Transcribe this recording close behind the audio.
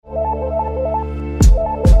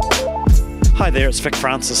Hi there, it's Vic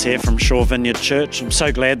Francis here from Shore Vineyard Church. I'm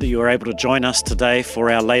so glad that you were able to join us today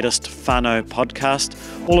for our latest whānau podcast.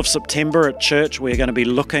 All of September at church, we're going to be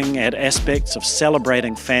looking at aspects of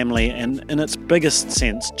celebrating family and, in its biggest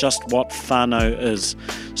sense, just what whānau is.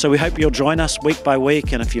 So we hope you'll join us week by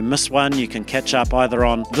week, and if you miss one, you can catch up either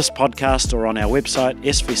on this podcast or on our website,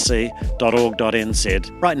 svc.org.nz.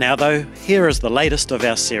 Right now, though, here is the latest of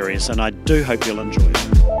our series, and I do hope you'll enjoy it.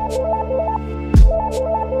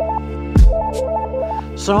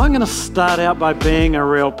 So I'm going to start out by being a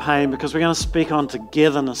real pain because we're going to speak on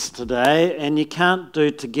togetherness today, and you can't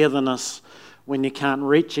do togetherness when you can't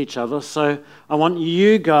reach each other. So I want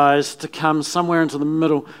you guys to come somewhere into the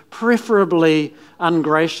middle, preferably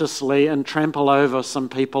ungraciously, and trample over some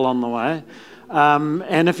people on the way.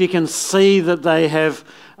 And if you can see that they have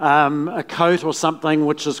a coat or something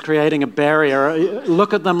which is creating a barrier,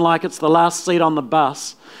 look at them like it's the last seat on the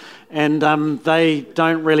bus. And they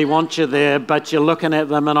don't really want you there, but you're looking at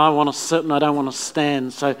them, and I want to sit and I don't want to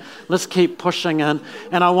stand. So let's keep pushing in.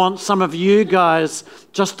 And I want some of you guys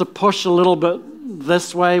just to push a little bit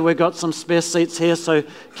this way. We've got some spare seats here, so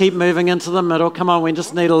keep moving into the middle. Come on, we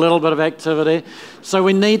just need a little bit of activity. So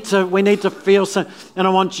we need to feel so. And I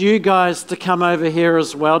want you guys to come over here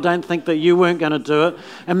as well. Don't think that you weren't going to do it.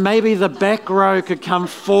 And maybe the back row could come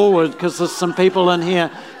forward because there's some people in here.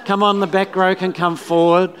 Come on, the back row can come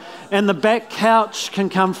forward. And the back couch can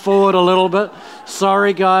come forward a little bit.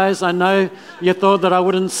 Sorry, guys, I know you thought that I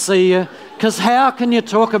wouldn't see you. Because how can you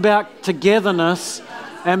talk about togetherness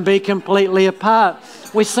and be completely apart?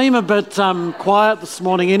 We seem a bit quiet this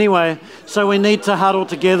morning anyway, so we need to huddle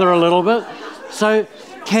together a little bit. So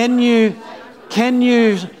can you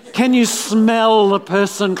smell the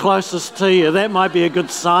person closest to you? That might be a good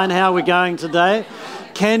sign. How are we going today?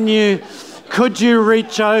 Could you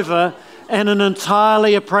reach over in an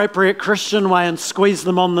entirely appropriate Christian way and squeeze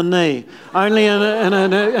them on the knee? Only in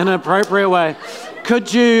an appropriate way.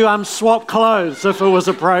 Could you swap clothes if it was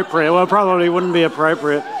appropriate? Well, it probably wouldn't be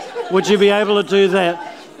appropriate. Would you be able to do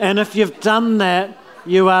that? And if you've done that,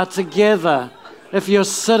 you are together. If you're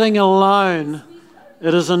sitting alone,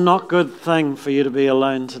 it is a not good thing for you to be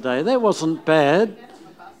alone today. That wasn't bad.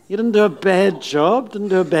 You didn't do a bad job. Didn't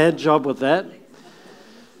do a bad job with that.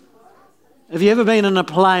 Have you ever been in a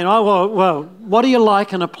plane? Oh, well, what do you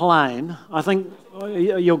like in a plane? I think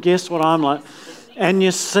you'll guess what I'm like. And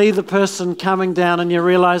you see the person coming down and you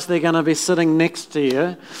realize they're going to be sitting next to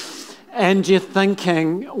you. And you're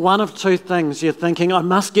thinking one of two things. You're thinking, I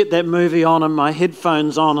must get that movie on and my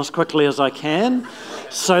headphones on as quickly as I can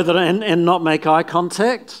so that and not make eye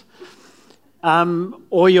contact.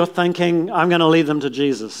 Or you're thinking, I'm going to lead them to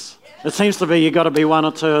Jesus. It seems to be you've got to be one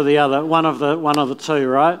or two or the other, one of the two,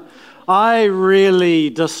 right? I really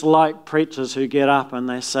dislike preachers who get up and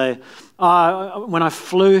they say, when I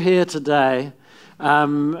flew here today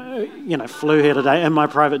in my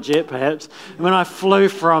private jet perhaps, when I flew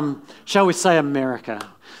from, shall we say, America,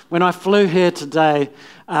 when I flew here today,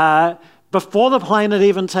 before the plane had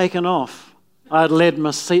even taken off, I had led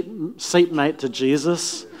my seatmate to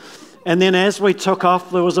Jesus. And then as we took off,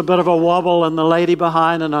 there was a bit of a wobble, and the lady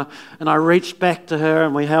behind, and I reached back to her,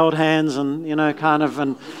 and we held hands, and and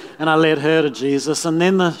I led her to Jesus. And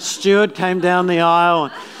then the steward came down the aisle,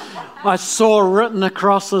 and I saw written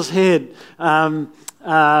across his head,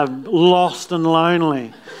 lost and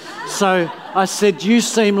lonely. So I said, you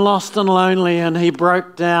seem lost and lonely, and he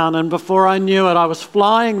broke down. And before I knew it, I was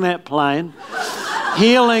flying that plane,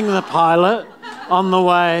 healing the pilot on the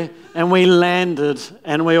way. And we landed,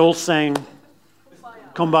 and we all sang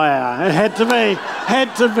Kumbaya. It had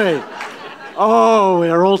to be. Oh,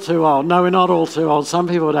 we're all too old. No, we're not all too old. Some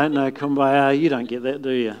people don't know Kumbaya. You don't get that,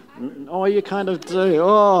 do you? Oh, you kind of do.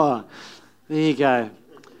 Oh, there you go.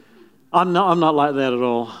 I'm not like that at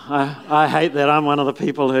all. I hate that. I'm one of the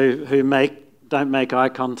people who don't make eye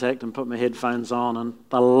contact and put my headphones on, and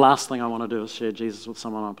the last thing I want to do is share Jesus with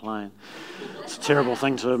someone on a plane. It's a terrible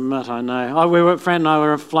thing to admit, I know. Fran and I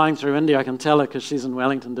were flying through India. I can tell her because she's in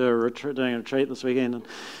Wellington doing a retreat this weekend. And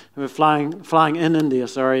we're flying in India,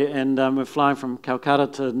 and we're flying from Calcutta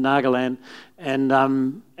to Nagaland,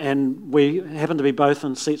 and we happened to be both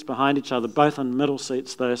in seats behind each other, both in middle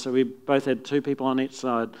seats though, so we both had two people on each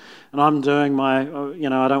side. And I'm doing my, I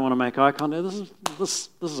don't want to make eye contact. This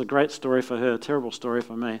is a great story for her, a terrible story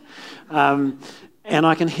for me. And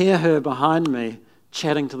I can hear her behind me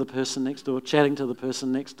chatting to the person next door.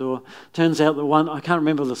 Turns out I can't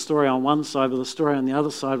remember the story on one side, but the story on the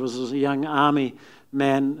other side was a young army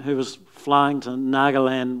man who was flying to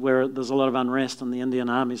Nagaland where there's a lot of unrest and the Indian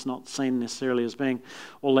Army's not seen necessarily as being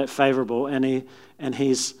all that favourable, and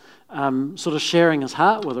he's sort of sharing his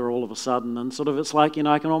heart with her all of a sudden, and sort of it's like,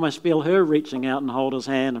 I can almost feel her reaching out and hold his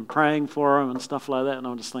hand and praying for him and stuff like that, and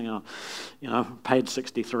I'm just thinking, page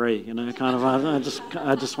 63, kind of,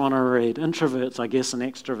 I just want to read. Introverts, I guess, and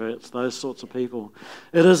extroverts, those sorts of people.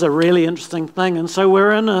 It is a really interesting thing, and so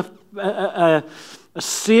we're in a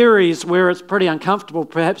series where it's pretty uncomfortable,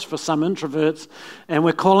 perhaps for some introverts, and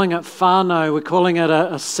we're calling it whānau. We're calling it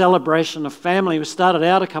a celebration of family. We started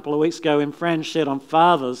out a couple of weeks ago when Fran shared on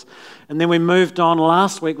fathers, and then we moved on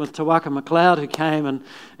last week with Te Waka McLeod, who came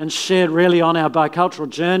and shared really on our bicultural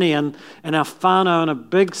journey and our whānau in a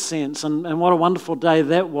big sense, and what a wonderful day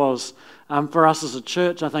that was for us as a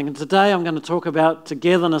church, I think. And today I'm going to talk about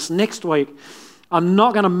togetherness. Next week, I'm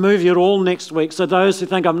not going to move you at all next week, so those who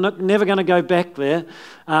think I'm never going to go back there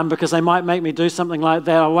because they might make me do something like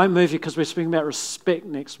that, I won't move you because we're speaking about respect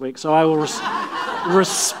next week. So I will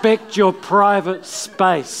respect your private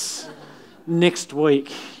space next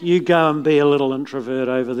week. You go and be a little introvert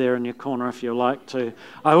over there in your corner if you like to.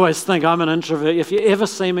 I always think I'm an introvert. If you ever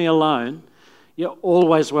see me alone, you're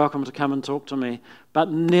always welcome to come and talk to me, but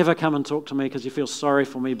never come and talk to me because you feel sorry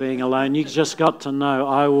for me being alone. You just got to know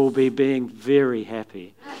I will be being very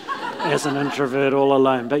happy as an introvert all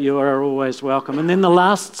alone, but you are always welcome. And then the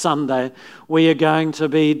last Sunday, we are going to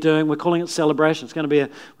be we're calling it celebration. It's going to be we're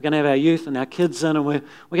going to have our youth and our kids in, and we're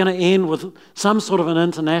going to end with some sort of an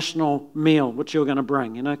international meal, which you're going to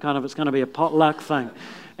bring, it's going to be a potluck thing.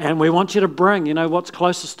 And we want you to bring, what's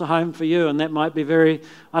closest to home for you. And that might be very,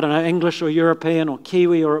 English or European or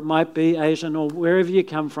Kiwi, or it might be Asian, or wherever you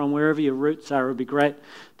come from, wherever your roots are. It would be great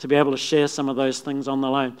to be able to share some of those things on the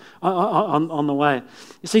way.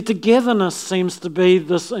 You see, togetherness seems to be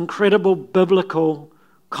this incredible biblical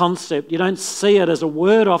concept. You don't see it as a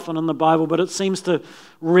word often in the Bible, but it seems to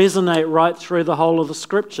resonate right through the whole of the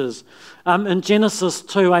Scriptures. In Genesis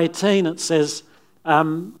 2:18, it says...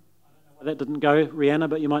 that didn't go, Rihanna,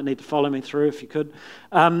 but you might need to follow me through if you could.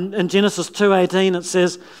 In Genesis 2:18, it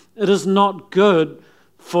says, "It is not good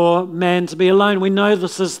for man to be alone." We know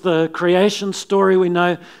this is the creation story. We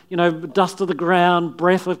know, dust of the ground,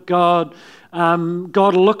 breath of God.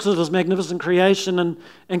 God looks at his magnificent creation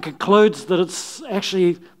and concludes that it's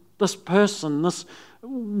actually this person, this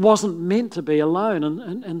wasn't meant to be alone,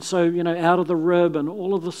 and so out of the rib and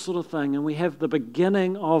all of this sort of thing, and we have the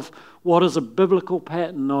beginning of what is a biblical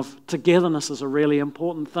pattern of togetherness is a really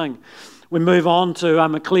important thing. We move on to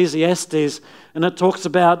Ecclesiastes, and it talks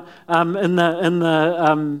about a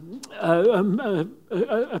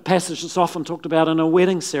passage that's often talked about in a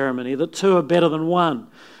wedding ceremony, that two are better than one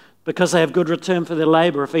because they have good return for their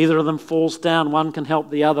labor. If either of them falls down, one can help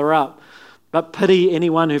the other up. But pity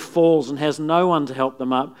anyone who falls and has no one to help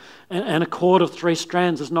them up. And a cord of 3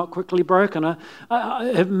 strands is not quickly broken.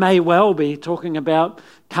 It may well be talking about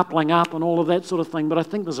coupling up and all of that sort of thing, but I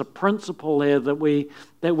think there's a principle there that we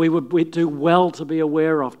would do well to be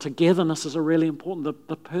aware of. Togetherness is a really important.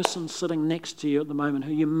 The person sitting next to you at the moment,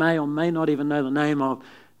 who you may or may not even know the name of,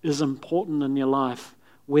 is important in your life,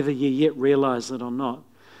 whether you yet realize it or not.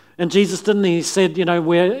 And Jesus, didn't he? He said,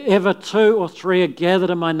 wherever 2 or 3 are gathered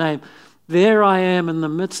in my name, there I am in the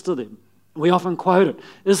midst of them. We often quote it.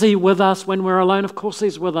 Is he with us when we're alone? Of course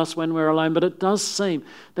he's with us when we're alone, but it does seem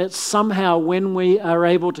that somehow when we are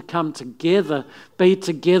able to come together, be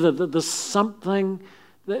together, that there's something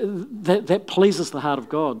that pleases the heart of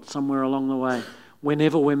God somewhere along the way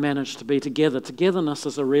whenever we manage to be together. Togetherness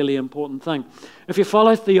is a really important thing. If you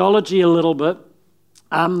follow theology a little bit,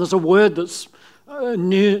 there's a word that's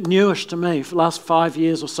newish to me for the last 5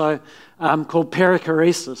 years or so, called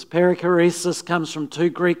perichoresis. Perichoresis comes from 2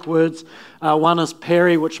 Greek words. One is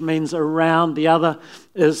peri, which means around. The other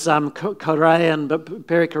is chorein, but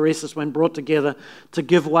perichoresis, when brought together, to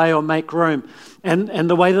give way or make room. And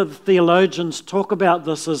the way that the theologians talk about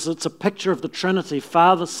this is it's a picture of the Trinity,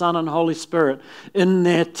 Father, Son, and Holy Spirit, in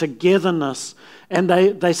their togetherness. And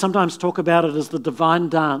they sometimes talk about it as the divine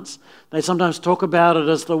dance. They sometimes talk about it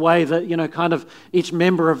as the way that, kind of each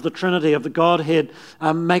member of the Trinity, of the Godhead,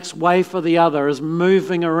 makes way for the other, is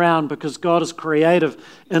moving around because God is creative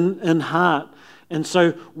in heart. And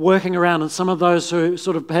so working around, and some of those who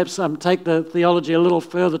sort of perhaps take the theology a little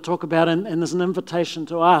further talk about, and there's an invitation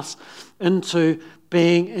to us into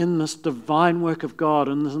being in this divine work of God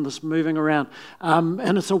and this moving around.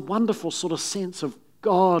 And it's a wonderful sort of sense of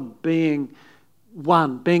God being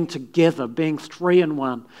one, being together, being 3 in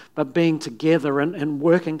 1, but being together and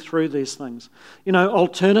working through these things.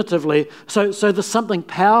 Alternatively, so there's something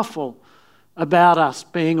powerful about us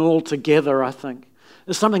being all together, I think.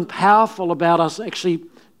 There's something powerful about us actually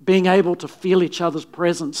being able to feel each other's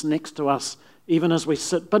presence next to us even as we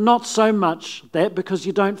sit. But not so much that, because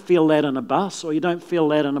you don't feel that in a bus or you don't feel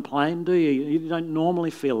that in a plane, do you? You don't normally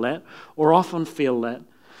feel that or often feel that.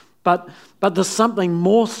 But there's something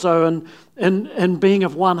more so in being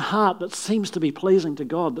of one heart that seems to be pleasing to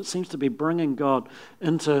God, that seems to be bringing God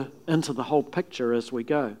into the whole picture as we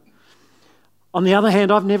go. On the other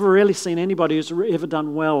hand, I've never really seen anybody who's ever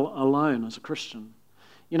done well alone as a Christian.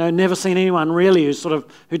 Never seen anyone really who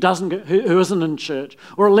isn't in church,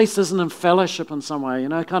 or at least isn't in fellowship in some way.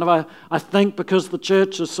 I think because the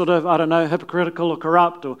church is hypocritical or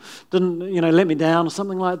corrupt, or didn't, let me down, or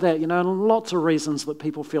something like that. And lots of reasons that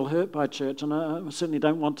people feel hurt by church, and I certainly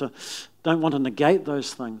don't want to negate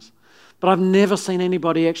those things. But I've never seen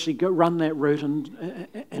anybody actually run that route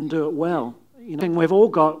and do it well. We've all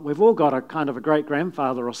got a kind of a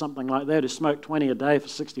great-grandfather or something like that who smoked 20 a day for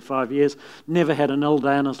 65 years, never had an ill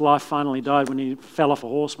day in his life, finally died when he fell off a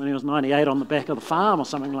horse when he was 98 on the back of the farm or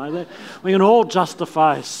something like that. We can all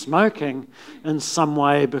justify smoking in some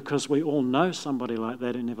way because we all know somebody like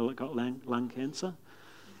that who never got lung cancer.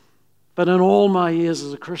 But in all my years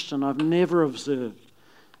as a Christian, I've never observed,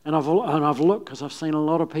 and I've looked because I've seen a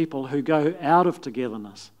lot of people who go out of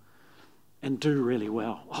togetherness and do really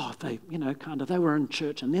well. They were in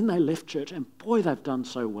church and then they left church and boy, they've done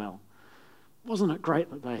so well. Wasn't it great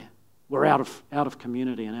that they were out of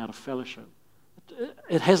community and out of fellowship?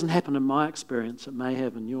 It hasn't happened in my experience. It may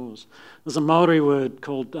have in yours. There's a Maori word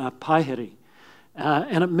called paihiri,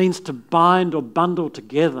 and it means to bind or bundle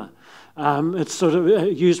together. It's sort of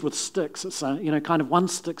used with sticks. It's kind of one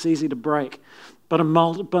stick's easy to break, but a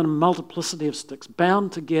multiplicity of sticks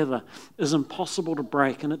bound together is impossible to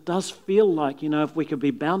break. And it does feel like, if we could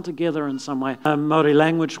be bound together in some way. Māori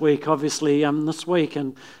Language Week, obviously, this week,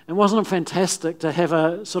 and wasn't it fantastic to have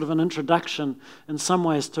a sort of an introduction in some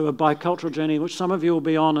ways to a bicultural journey, which some of you will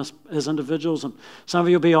be on as individuals, and some of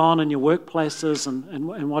you will be on in your workplaces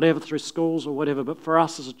and whatever, through schools or whatever. But for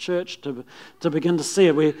us as a church to begin to see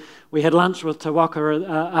it, we had lunch with Te Waka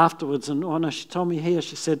afterwards, and she told me here,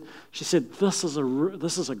 she said,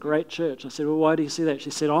 this is a great church. I said, well, why do you see that? She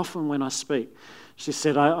said, often when I speak, she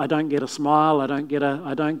said, I don't get a smile, I don't get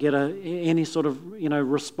any sort of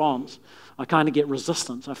response. I kind of get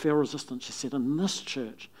resistance. I feel resistance. She said, in this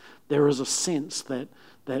church, there is a sense that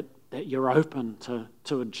you're open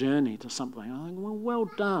to a journey, to something. I think, well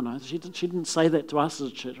done. She didn't say that to us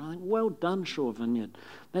as a church. I think, well done, Shore Vineyard.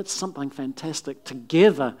 That's something fantastic.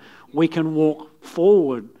 Together, we can walk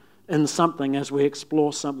forward in something as we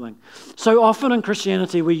explore something. So often in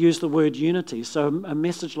Christianity, we use the word unity. So a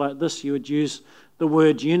message like this, you would use the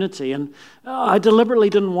word unity. And I deliberately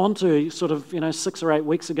didn't want to, 6 or 8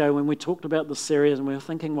 weeks ago when we talked about this series and we were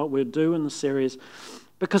thinking what we'd do in the series,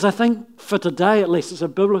 because I think for today at least, it's a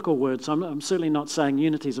biblical word, so I'm certainly not saying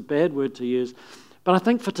unity is a bad word to use, but I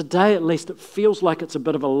think for today at least it feels like it's a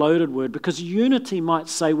bit of a loaded word, because unity might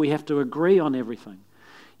say we have to agree on everything.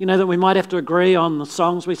 That we might have to agree on the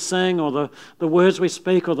songs we sing or the words we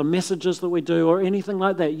speak or the messages that we do or anything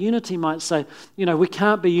like that. Unity might say, we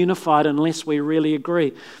can't be unified unless we really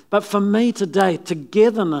agree. But for me today,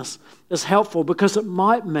 togetherness is helpful because it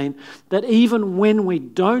might mean that even when we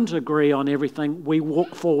don't agree on everything, we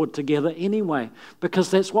walk forward together anyway, because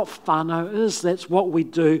that's what whānau is. That's what we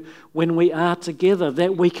do when we are together,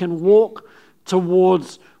 that we can walk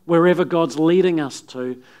towards wherever God's leading us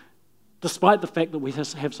to, despite the fact that we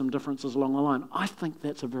have some differences along the line. I think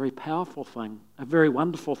that's a very powerful thing, a very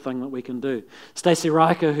wonderful thing that we can do. Stacey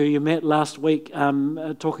Riker, who you met last week,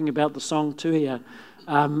 talking about the song Tuhia,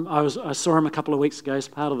 I saw him a couple of weeks ago as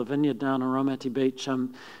part of the vineyard down on Raumati Beach,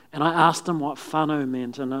 and I asked him what whānau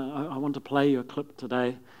meant, and I want to play you a clip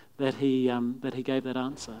today that he gave that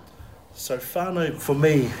answer. So whānau for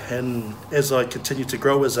me, and as I continue to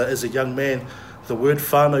grow as a young man, the word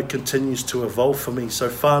whānau continues to evolve for me. So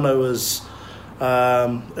whānau is,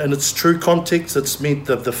 in its true context, it's meant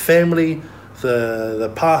the family,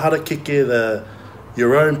 the pāhara keke,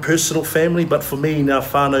 your own personal family. But for me now,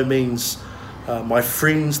 whānau means my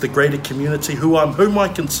friends, the greater community, whom I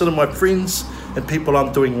consider my friends and people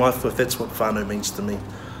I'm doing life with. That's what whānau means to me.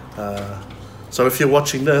 So if you're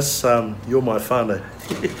watching this, you're my whānau.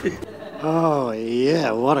 Oh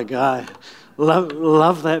yeah, what a guy.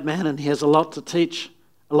 Love that man, and he has a lot to teach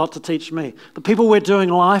me. The people we're doing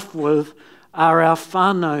life with are our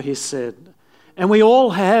whānau, he said. And we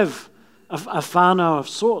all have a whānau of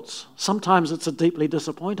sorts. Sometimes it's a deeply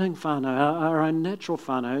disappointing whānau, our own natural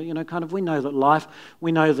whānau. We know that life,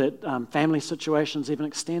 we know that family situations, even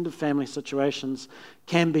extended family situations,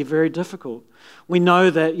 can be very difficult. We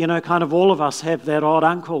know that, all of us have that odd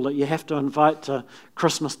uncle that you have to invite to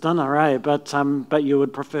Christmas dinner, but you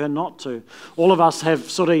would prefer not to. All of us have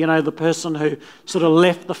sort of, the person who sort of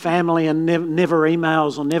left the family and never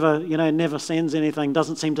emails or never sends anything,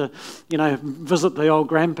 doesn't seem to, visit the old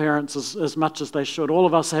grandparents as much as they should. All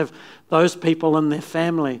of us have those people in their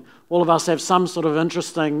family. All of us have some sort of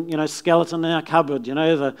interesting, skeleton in our cupboard.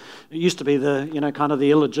 It used to be the, kind of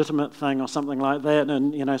the illegitimate thing or something like that,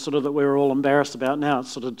 and sort of that we were all embarrassed about. Now it's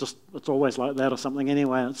sort of just, it's always like that or something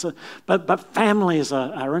anyway. But families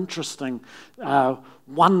are interesting,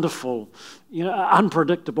 wonderful,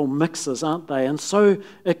 unpredictable mixes, aren't they? And so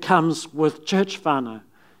it comes with church whānau.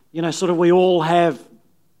 Sort of we all have,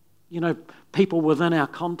 people within our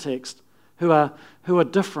context who are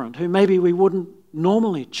different, who maybe we wouldn't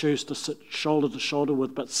normally choose to sit shoulder to shoulder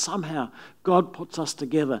with, but somehow God puts us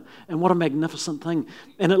together, and what a magnificent thing.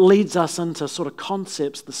 And it leads us into sort of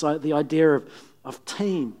concepts, the idea of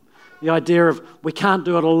team, the idea of we can't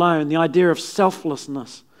do it alone, the idea of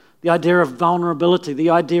selflessness, the idea of vulnerability, the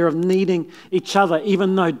idea of needing each other,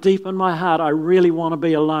 even though deep in my heart I really want to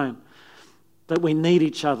be alone, that we need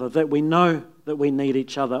each other, that we know that we need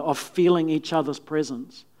each other, of feeling each other's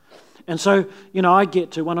presence. And so, I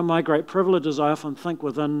get to, one of my great privileges I often think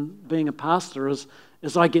within being a pastor is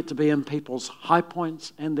I get to be in people's high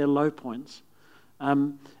points and their low points,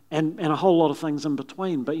 and a whole lot of things in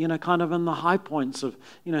between. But, kind of in the high points of,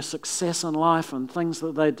 success in life and things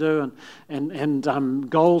that they do and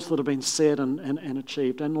goals that have been set and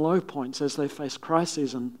achieved, and low points as they face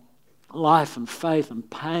crises in life and faith and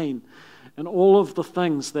pain and all of the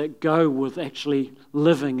things that go with actually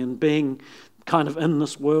living and being kind of in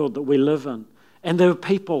this world that we live in. And there are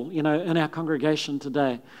people, in our congregation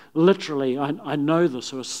today, literally, I know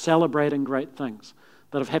this, who are celebrating great things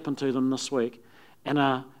that have happened to them this week and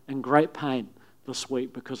are in great pain this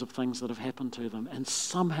week because of things that have happened to them. And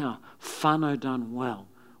somehow, whānau done well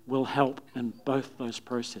will help in both those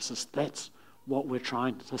processes. That's what we're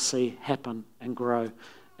trying to see happen and grow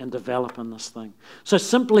and develop in this thing. So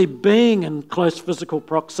simply being in close physical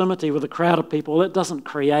proximity with a crowd of people, it doesn't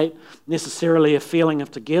create necessarily a feeling of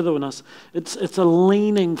togetherness. It's a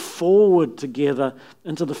leaning forward together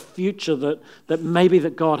into the future that maybe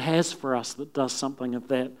that God has for us that does something of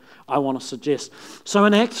that, I want to suggest. So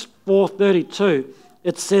in Acts 4:32,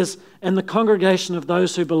 it says, and the congregation of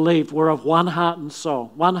those who believed were of one heart and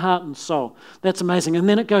soul. One heart and soul. That's amazing. And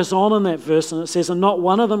then it goes on in that verse and it says, and not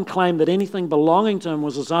one of them claimed that anything belonging to him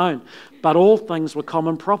was his own, but all things were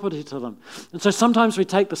common property to them. And so sometimes we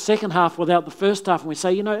take the second half without the first half and we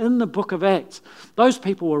say, in the book of Acts, those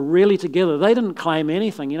people were really together. They didn't claim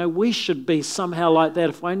anything. We should be somehow like that.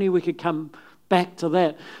 If only we could come back to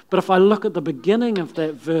that. But if I look at the beginning of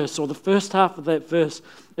that verse or the first half of that verse,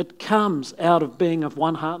 it comes out of being of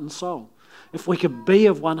one heart and soul. If we could be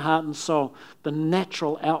of one heart and soul, the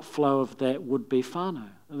natural outflow of that would be whānau.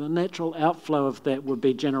 The natural outflow of that would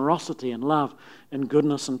be generosity and love and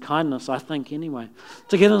goodness and kindness, I think, anyway.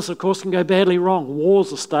 Togetherness, of course, can go badly wrong.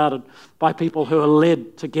 Wars are started by people who are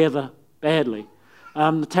led together badly.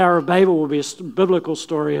 The Tower of Babel will be a biblical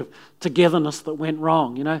story of togetherness that went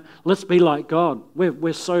wrong. Let's be like God.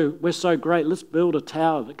 We're so great. Let's build a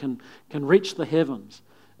tower that can reach the heavens,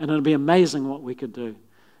 and it'll be amazing what we could do.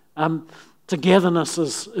 Togetherness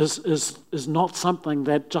is not something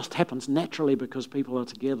that just happens naturally because people are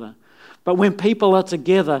together. But when people are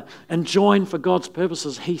together and joined for God's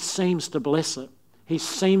purposes, He seems to bless it. He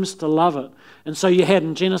seems to love it. And so you had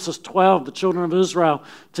in Genesis 12 the children of Israel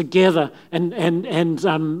together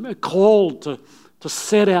and called to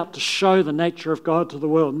set out to show the nature of God to the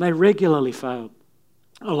world. And they regularly failed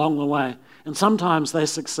along the way. And sometimes they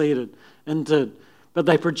succeeded and did. But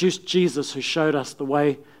they produced Jesus, who showed us the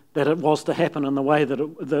way that it was to happen and the way that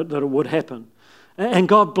it would happen. And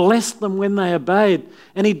God blessed them when they obeyed,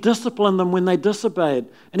 and He disciplined them when they disobeyed.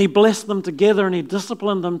 And He blessed them together and He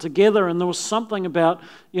disciplined them together. And there was something about,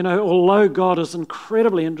 although God is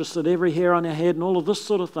incredibly interested, every hair on our head and all of this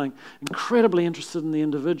sort of thing, incredibly interested in the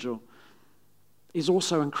individual, He's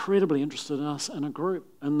also incredibly interested in us in a group,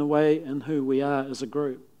 in the way and who we are as a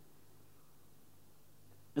group.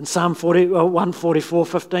 In Psalm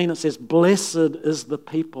 144:15 it says, blessed is the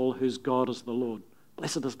people whose God is the Lord.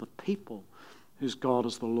 Blessed is the people whose God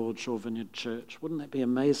is the Lord, Shore Vineyard Church. Wouldn't that be an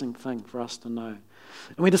amazing thing for us to know?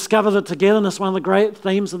 And we discover that togetherness, one of the great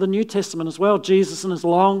themes of the New Testament as well. Jesus in his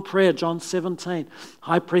long prayer, John 17,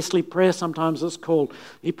 high priestly prayer sometimes it's called.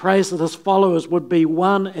 He prays that his followers would be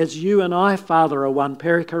one as you and I, Father, are one.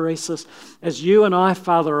 Perichoresis, as you and I,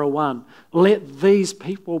 Father, are one. Let these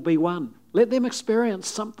people be one. Let them experience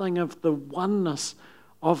something of the oneness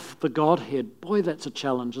of the Godhead. Boy, that's a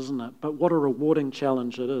challenge, isn't it? But what a rewarding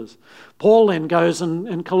challenge it is. Paul then goes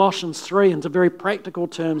in Colossians 3 into very practical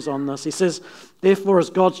terms on this. He says, therefore,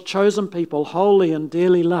 as God's chosen people, holy and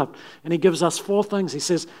dearly loved, and he gives us 4 things. He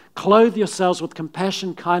says, clothe yourselves with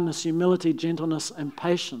compassion, kindness, humility, gentleness, and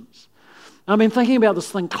patience. I mean, thinking about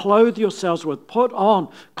this thing, clothe yourselves with, put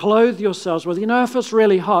on, clothe yourselves with. You know, if it's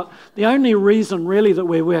really hot, the only reason really that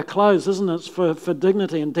we wear clothes, isn't it, for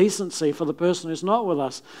dignity and decency for the person who's not with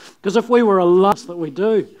us. Because if we were alone, that we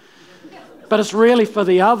do. But it's really for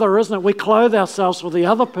the other, isn't it? We clothe ourselves for the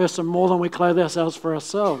other person more than we clothe ourselves for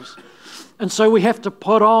ourselves. And so we have to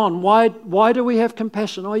put on. Why do we have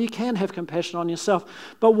compassion? Oh, you can have compassion on yourself.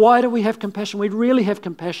 But why do we have compassion? We really have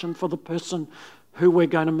compassion for the person who we're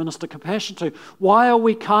going to minister compassion to. Why are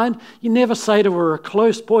we kind? You never say to a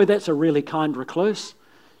recluse, boy, that's a really kind recluse.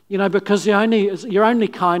 You know, because you're only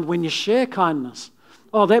kind when you share kindness.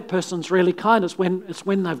 Oh, that person's really kind. It's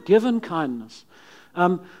when they've given kindness.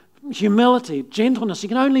 Humility, gentleness. You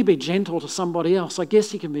can only be gentle to somebody else. I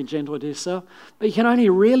guess you can be gentle to yourself, but you can only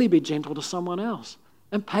really be gentle to someone else.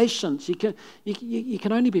 And patience. You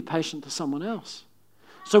can only be patient to someone else.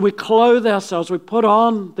 So we clothe ourselves, we put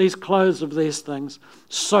on these clothes of these things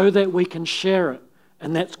so that we can share it.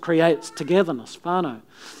 And that creates togetherness, whānau.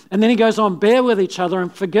 And then he goes on, bear with each other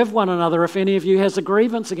and forgive one another if any of you has a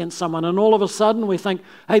grievance against someone. And all of a sudden we think,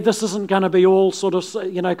 hey, this isn't going to be all sort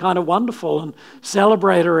of, you know, kind of wonderful and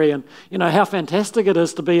celebratory and, you know, how fantastic it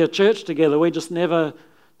is to be a church together. We just never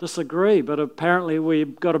disagree. But apparently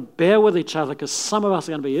we've got to bear with each other because some of us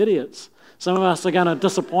are going to be idiots. Some of us are going to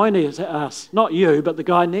disappoint us. Not you, but the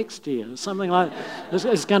guy next to you. Something like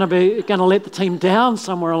is going to let the team down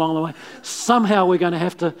somewhere along the way. Somehow we're going to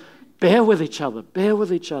have to bear with each other. Bear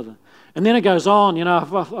with each other. And then it goes on. You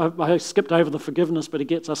know, I skipped over the forgiveness, but he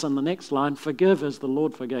gets us in the next line. Forgive as the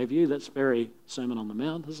Lord forgave you. That's very Sermon on the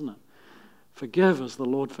Mount, isn't it? Forgive as the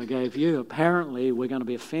Lord forgave you. Apparently, we're going to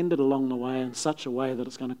be offended along the way in such a way that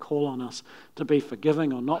it's going to call on us to be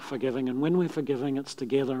forgiving or not forgiving. And when we're forgiving, it's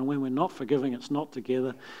together. And when we're not forgiving, it's not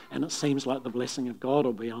together. And it seems like the blessing of God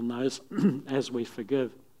will be on those as we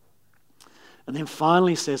forgive. And then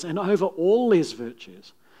finally says, and over all these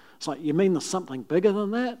virtues. It's like, you mean there's something bigger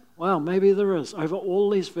than that? Well, maybe there is. Over all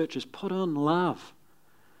these virtues, put on love,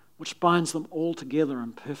 which binds them all together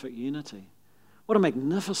in perfect unity. What a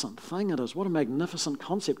magnificent thing it is. What a magnificent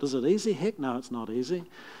concept. Is it easy? Heck no, it's not easy.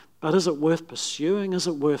 But is it worth pursuing? Is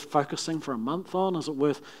it worth focusing for a month on? Is it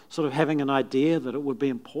worth sort of having an idea that it would be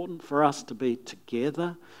important for us to be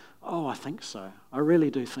together? Oh, I think so. I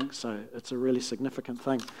really do think so. It's a really significant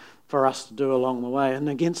thing for us to do along the way. And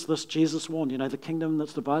against this, Jesus warned, you know, the kingdom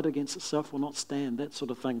that's divided against itself will not stand. That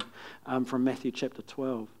sort of thing from Matthew chapter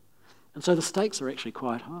 12. And so the stakes are actually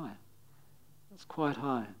quite high. It's quite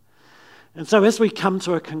high. And so as we come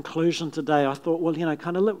to a conclusion today, I thought, well, you know,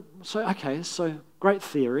 so great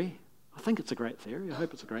theory. I think it's a great theory. I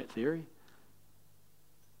hope it's a great theory.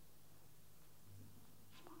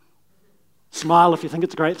 Smile if you think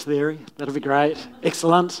it's a great theory. That'll be great.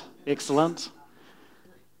 Excellent. Excellent.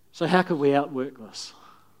 So how could we outwork this?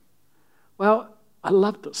 Well, I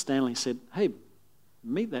loved that Stanley said, hey,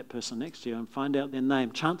 meet that person next to you and find out their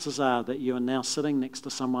name. Chances are that you are now sitting next to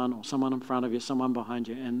someone or someone in front of you, someone behind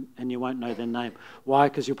you, and you won't know their name. Why?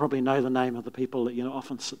 Because you'll probably know the name of the people that you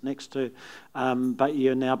often sit next to, but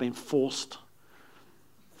you're now being forced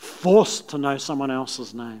to know someone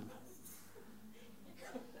else's name.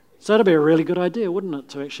 So that'd be a really good idea, wouldn't it,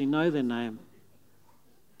 to actually know their name?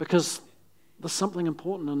 Because there's something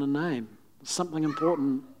important in a name. There's something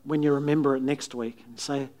important when you remember it next week and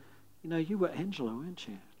say, you know, you were Angela, weren't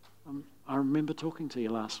you? I remember talking to you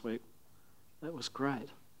last week. That was great.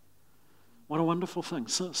 What a wonderful thing.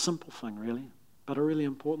 Simple thing, really, but a really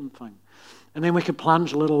important thing. And then we could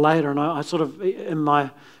plunge a little later, and I sort of, in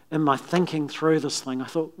my thinking through this thing, I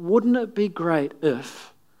thought, wouldn't it be great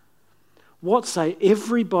if, say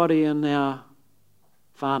everybody in our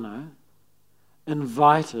whānau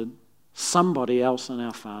invited somebody else in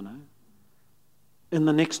our whānau in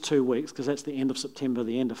the next 2 weeks, because that's the end of September,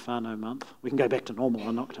 the end of whānau month. We can go back to normal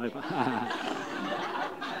in October.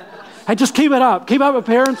 Hey, just keep it up. Keep up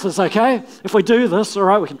appearances, okay? If we do this, all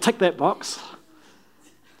right, we can tick that box.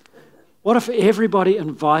 What if everybody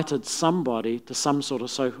invited somebody to some sort of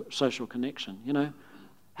social connection, you know?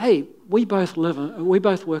 Hey, we both work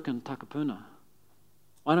in Takapuna.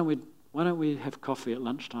 Why don't we have coffee at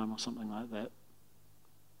lunchtime or something like that?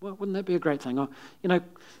 Well, wouldn't that be a great thing? Or, you know,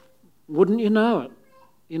 wouldn't you know it?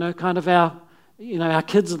 You know, kind of our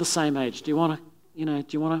kids are the same age. Do you want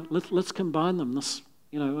to, let's combine them. Let's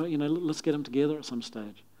get them together at some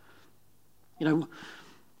stage. You know,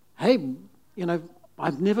 hey, you know,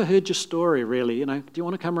 I've never heard your story, really. Do you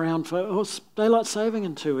want to come around for daylight saving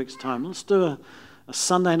in 2 weeks' time? Let's do a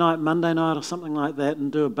Sunday night, Monday night or something like that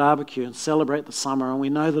and do a barbecue and celebrate the summer. And we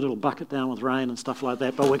know that it'll bucket down with rain and stuff like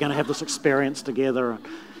that, but we're going to have this experience together.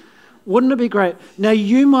 Wouldn't it be great? Now,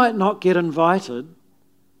 you might not get invited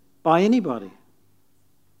by anybody,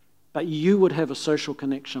 but you would have a social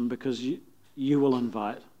connection because you will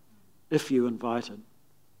invite, if you invited.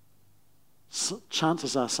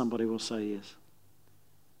 Chances are somebody will say yes.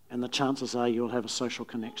 And the chances are you'll have a social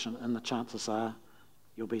connection, and the chances are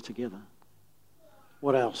you'll be together.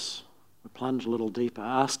 What else? We plunge a little deeper.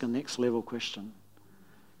 Ask a next level question.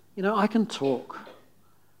 I can talk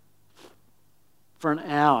for an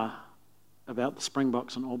hour about the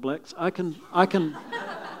Springboks and All Blacks. I can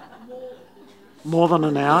more than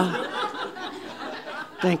an hour.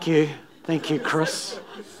 Thank you, Chris.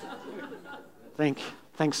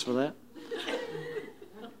 Thanks for that.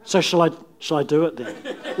 So shall I do it then?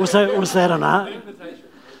 Was that an art?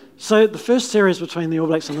 So the first series between the All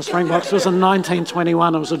Blacks and the Springboks was in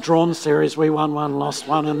 1921. It was a drawn series. We won one, lost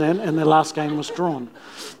one, and their last game was drawn.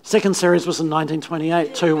 Second series was in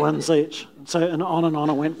 1928, 2 wins each. So and on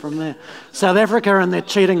it went from there. South Africa and their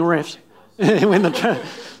cheating refs. When the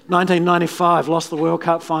 1995 lost the World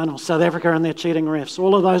Cup final. South Africa and their cheating refs.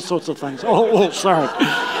 All of those sorts of things. Sorry.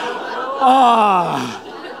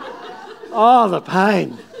 The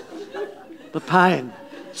pain. The pain.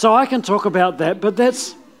 So I can talk about that, but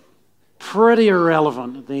that's pretty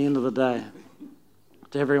irrelevant at the end of the day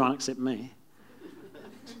to everyone except me.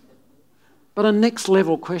 But a next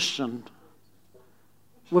level question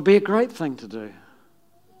would be a great thing to do.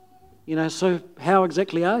 So how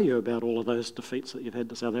exactly are you about all of those defeats that you've had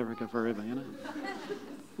to South Africa forever,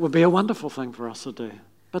 Would be a wonderful thing for us to do.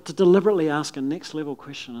 But to deliberately ask a next level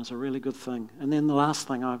question is a really good thing. And then the last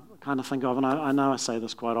thing I kind of think of, and I know I say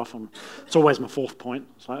this quite often, it's always my fourth point,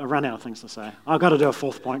 so I run out of things to say. I've got to do a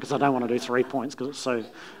fourth point because I don't want to do 3 points because it's so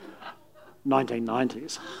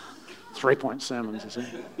 1990s. 3-point sermons, you see.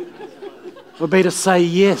 Would be to say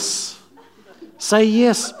yes. Say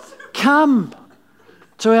yes. Come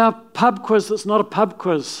to our pub quiz that's not a pub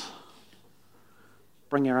quiz.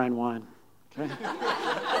 Bring your own wine, okay?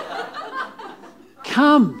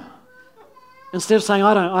 Come. Instead of saying,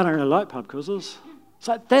 I don't really like pub quizzes.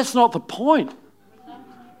 So that's not the point.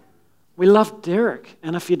 We love Derek,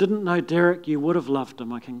 and if you didn't know Derek, you would have loved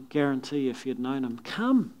him. I can guarantee you if you'd known him.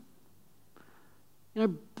 Come.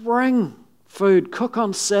 Bring food, cook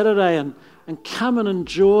on Saturday, and come and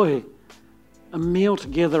enjoy a meal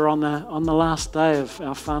together on the last day of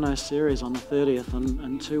our whānau series on the 30th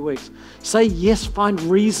in 2 weeks. Say yes, find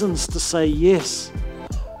reasons to say yes.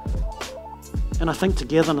 And I think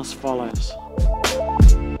togetherness follows.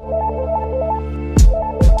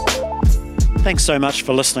 Thanks so much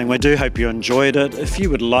for listening. We do hope you enjoyed it. If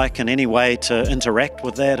you would like in any way to interact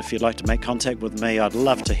with that, if you'd like to make contact with me, I'd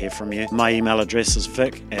love to hear from you. My email address is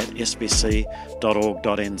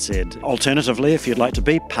vic@sbc.org.nz. Alternatively, if you'd like to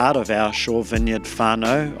be part of our Shore Vineyard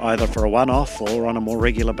whānau, either for a one-off or on a more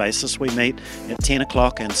regular basis, we meet at 10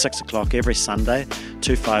 o'clock and 6 o'clock every Sunday,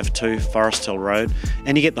 252 Forest Hill Road,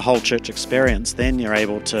 and you get the whole church experience. Then you're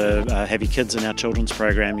able to have your kids in our children's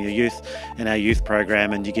program, your youth in our youth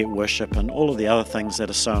program, and you get worship and all of the other things that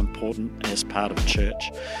are so important as part of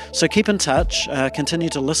church. So keep in touch, continue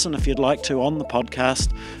to listen if you'd like to on the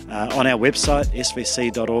podcast, on our website,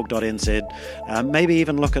 svc.org.nz, maybe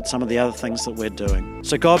even look at some of the other things that we're doing.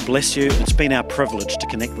 So God bless you. It's been our privilege to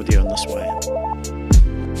connect with you in this way.